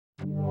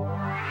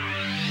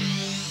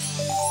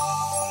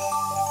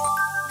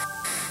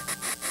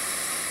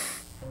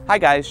Hi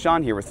guys,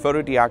 Sean here with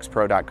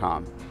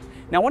Fotodioxpro.com.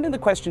 Now one of the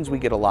questions we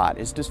get a lot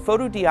is, does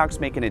Fotodiox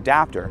make an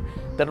adapter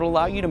that will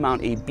allow you to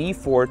mount a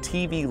B4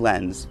 TV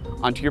lens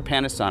onto your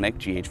Panasonic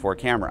GH4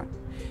 camera?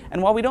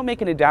 And while we don't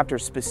make an adapter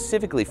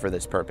specifically for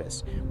this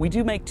purpose, we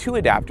do make two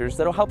adapters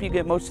that'll help you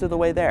get most of the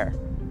way there.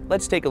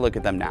 Let's take a look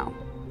at them now.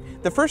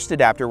 The first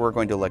adapter we're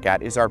going to look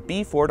at is our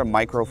B4 to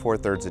Micro Four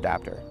Thirds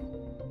adapter.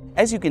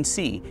 As you can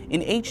see,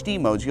 in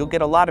HD modes you'll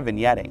get a lot of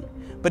vignetting,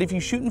 but if you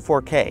shoot in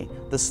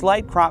 4K, the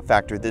slight crop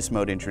factor this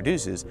mode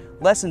introduces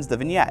lessens the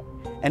vignette,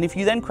 and if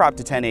you then crop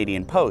to 1080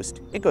 in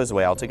post, it goes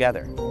away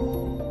altogether.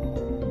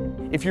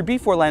 If your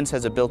B4 lens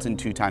has a built-in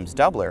 2x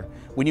doubler,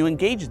 when you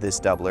engage this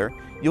doubler,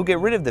 you'll get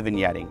rid of the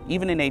vignetting,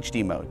 even in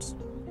HD modes.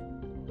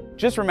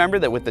 Just remember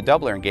that with the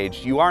doubler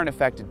engaged, you are in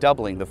effect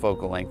doubling the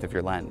focal length of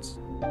your lens.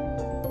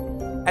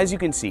 As you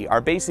can see,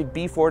 our basic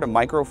B4 to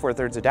Micro Four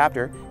Thirds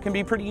adapter can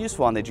be pretty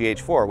useful on the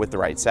GH4 with the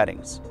right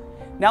settings.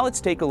 Now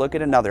let's take a look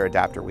at another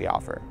adapter we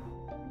offer.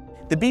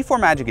 The B4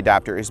 Magic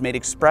adapter is made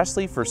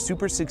expressly for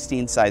Super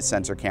 16 size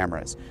sensor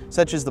cameras,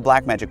 such as the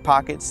Blackmagic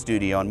Pocket,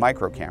 Studio, and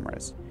Micro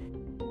cameras.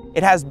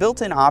 It has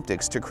built-in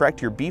optics to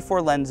correct your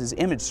B4 lens's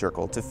image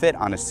circle to fit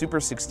on a Super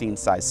 16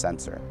 size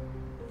sensor.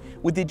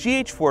 With the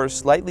GH4's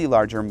slightly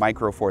larger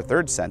Micro Four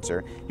Thirds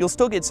sensor, you'll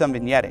still get some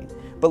vignetting,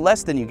 but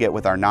less than you get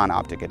with our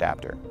non-optic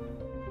adapter.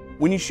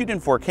 When you shoot in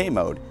 4K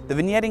mode, the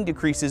vignetting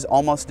decreases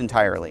almost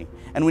entirely,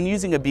 and when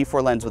using a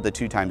B4 lens with a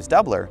 2x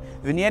doubler,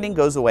 vignetting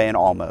goes away in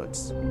all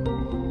modes.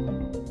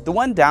 The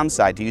one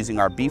downside to using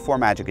our B4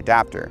 Magic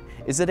adapter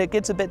is that it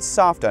gets a bit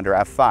soft under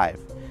f5,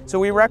 so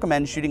we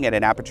recommend shooting at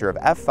an aperture of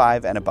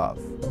f5 and above.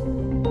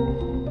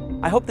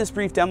 I hope this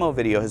brief demo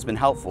video has been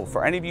helpful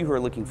for any of you who are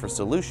looking for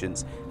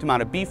solutions to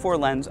mount a B4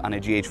 lens on a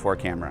GH4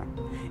 camera.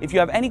 If you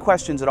have any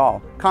questions at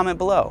all, comment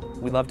below.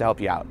 We'd love to help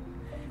you out.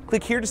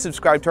 Click here to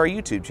subscribe to our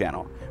YouTube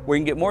channel, where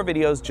you can get more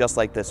videos just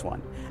like this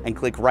one, and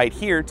click right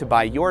here to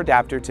buy your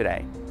adapter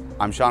today.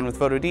 I'm Sean with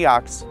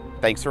Fotodiox.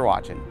 Thanks for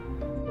watching.